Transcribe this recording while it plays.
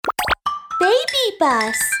Baby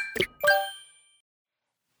Bus.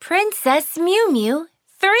 Princess Miumiu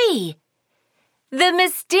 3. The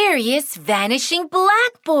Mysterious Vanishing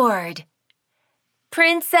Blackboard.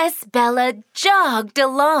 Princess Bella jogged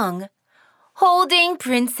along, holding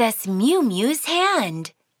Princess Miumiu's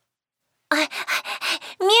hand.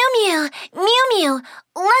 Miumiu, Miumiu,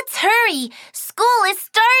 let's hurry. School is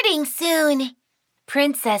starting soon.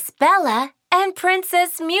 Princess Bella and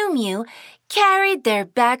Princess Miumiu carried their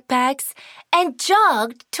backpacks and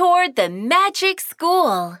jogged toward the magic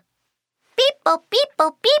school. Beeple,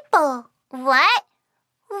 beeple, beeple. What?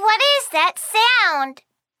 What is that sound?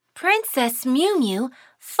 Princess Miumiu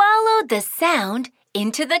followed the sound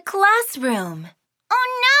into the classroom. Oh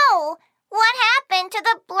no! What happened to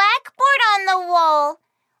the blackboard on the wall?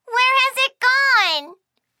 Where has it gone?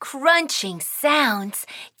 Crunching sounds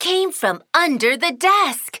came from under the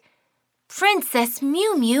desk. Princess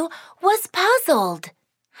Miumiu was puzzled.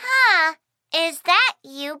 Is that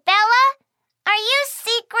you, Bella? Are you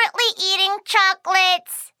secretly eating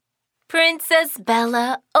chocolates? Princess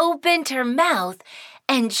Bella opened her mouth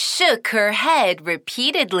and shook her head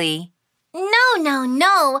repeatedly. No,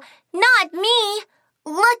 not me.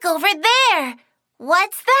 Look over there.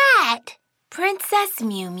 What's that? Princess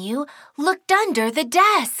Miumiu looked under the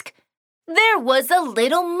desk. There was a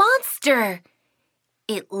little monster.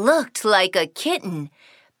 It looked like a kitten,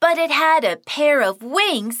 but it had a pair of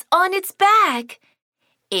wings on its back.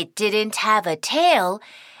 It didn't have a tail,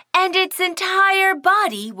 and its entire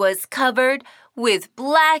body was covered with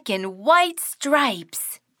black and white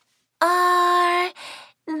stripes.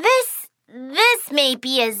 This may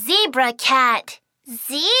be a zebra cat.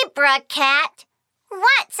 Zebra cat?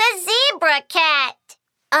 What's a zebra cat?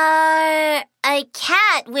 A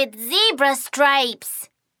cat with zebra stripes.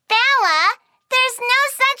 Bella, there's no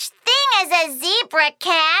such thing as a zebra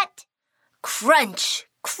cat. Crunch,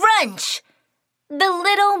 crunch! The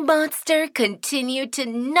little monster continued to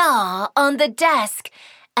gnaw on the desk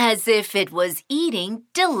as if it was eating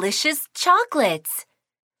delicious chocolates.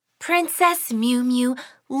 Princess Miumiu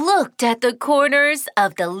looked at the corners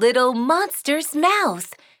of the little monster's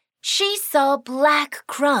mouth. She saw black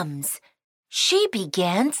crumbs. She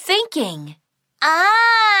began thinking.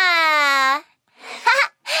 I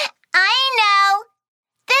know.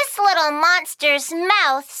 This little monster's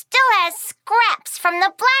mouth still has scraps from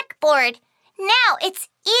the blackboard. Now it's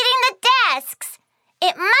eating the desks.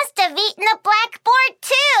 It must have eaten the blackboard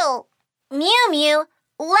too. Miumiu,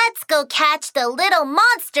 let's go catch the little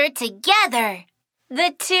monster together.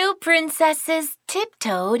 The two princesses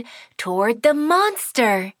tiptoed toward the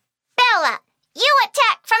monster. Bella, you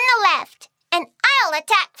attack from the left, and I'll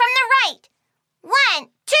attack from the right. 1,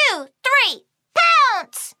 2, 3,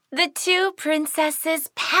 pounce! The two princesses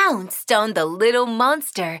pounced on the little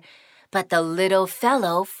monster, but the little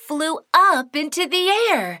fellow flew up into the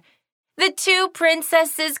air. The two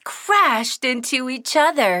princesses crashed into each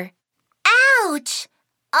other. Ouch!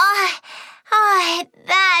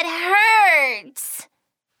 That hurts.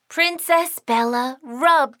 Princess Bella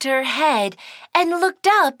rubbed her head and looked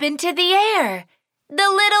up into the air. The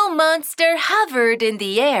little monster hovered in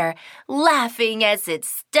the air, laughing as it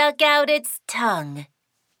stuck out its tongue.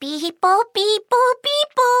 Beeple, beeple,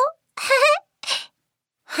 beeple.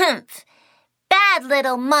 Humph! Bad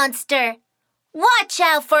little monster. Watch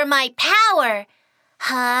out for my power.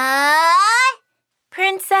 Huh?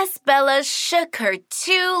 Princess Bella shook her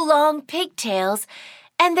two long pigtails,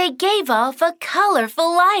 and they gave off a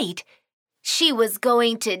colorful light. She was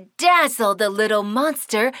going to dazzle the little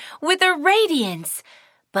monster with her radiance,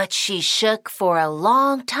 but she shook for a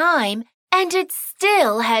long time, and it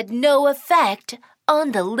still had no effect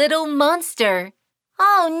on the little monster.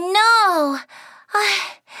 Oh no!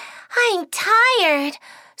 I'm tired.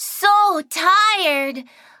 So tired.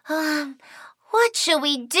 What should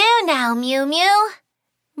we do now, Miumiu?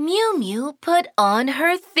 Miumiu put on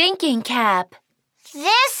her thinking cap.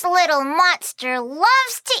 This little monster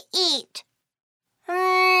loves to eat.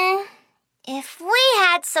 If we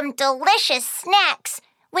had some delicious snacks,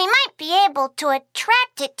 we might be able to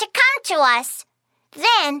attract it to come to us.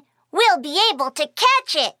 Then we'll be able to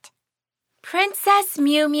catch it. Princess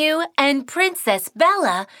Miumiu and Princess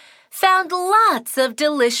Bella found lots of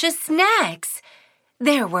delicious snacks.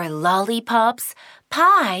 There were lollipops,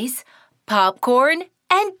 pies, popcorn,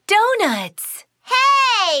 and donuts.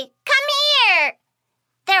 Hey, come here!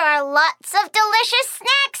 There are lots of delicious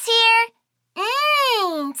snacks here.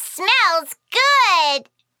 Smells good.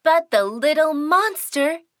 But the little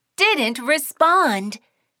monster didn't respond.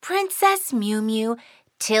 Princess Miumiu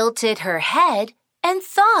tilted her head and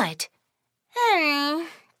thought.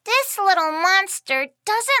 This little monster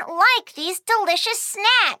doesn't like these delicious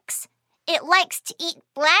snacks. It likes to eat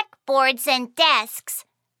blackboards and desks.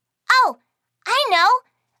 Oh, I know.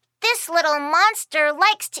 This little monster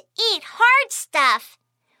likes to eat hard stuff.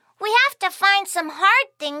 We have to find some hard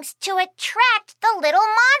things to attract the little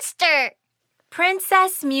monster.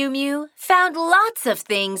 Princess Miumiu found lots of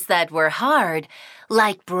things that were hard,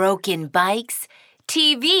 like broken bikes,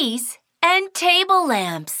 TVs, and table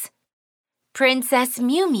lamps. Princess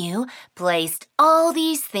Miumiu placed all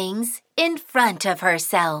these things in front of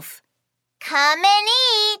herself. Come and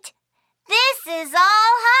eat. This is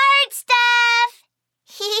all hard stuff.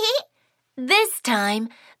 This time,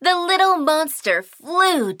 the little monster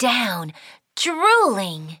flew down,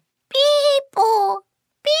 drooling. Beep-boo,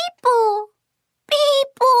 beep-boo,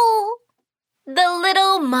 beep-boo. The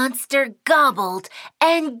little monster gobbled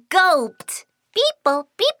and gulped. Beep-boo,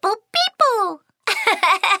 beep-boo, beep-boo.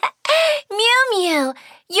 Miumiu,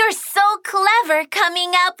 you're so clever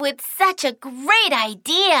coming up with such a great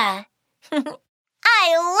idea.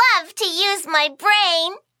 I love to use my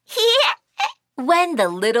brain. When the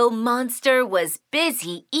little monster was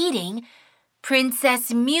busy eating,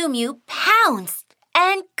 Princess Miumiu pounced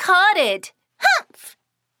and caught it. Humph!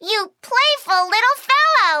 You playful little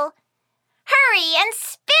fellow! Hurry and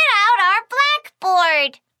spit out our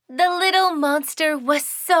blackboard! The little monster was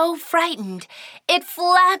so frightened, it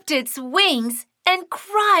flapped its wings and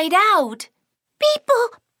cried out, Beep-boo,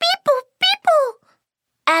 beep-boo, beep-boo!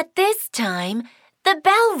 At this time, the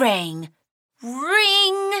bell rang.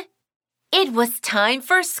 Ring! It was time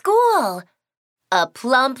for school. A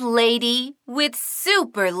plump lady with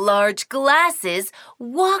super large glasses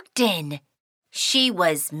walked in. She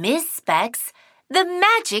was Miss Specs, the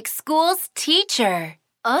magic school's teacher.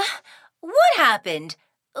 What happened?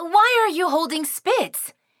 Why are you holding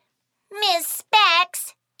Spitz? Miss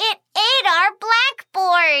Specs, it ate our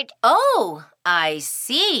blackboard. Oh, I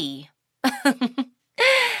see.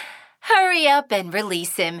 Hurry up and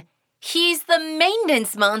release him. He's the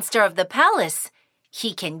maintenance monster of the palace.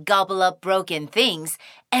 He can gobble up broken things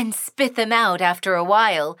and spit them out after a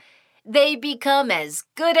while. They become as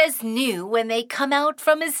good as new when they come out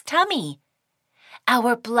from his tummy.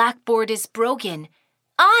 Our blackboard is broken.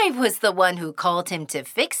 I was the one who called him to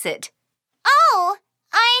fix it. Oh,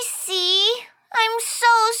 I see. I'm so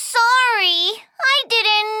sorry. I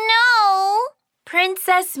didn't know.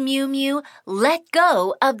 Princess Miumiu let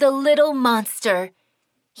go of the little monster.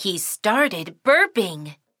 He started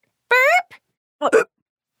burping. Burp?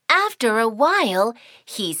 After a while,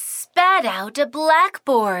 he spat out a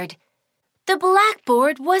blackboard. The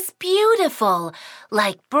blackboard was beautiful,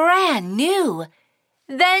 like brand new.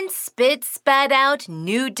 Then Spit spat out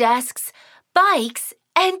new desks, bikes,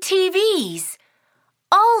 and TVs.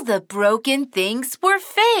 All the broken things were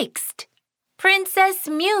fixed. Princess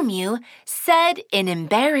Miumiu said in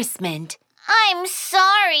embarrassment, I'm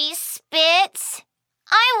sorry, Spitz.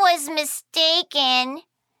 I was mistaken.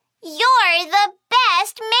 You're the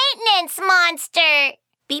best maintenance monster.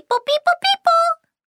 Beep-boo, beep-boo, beep-boo.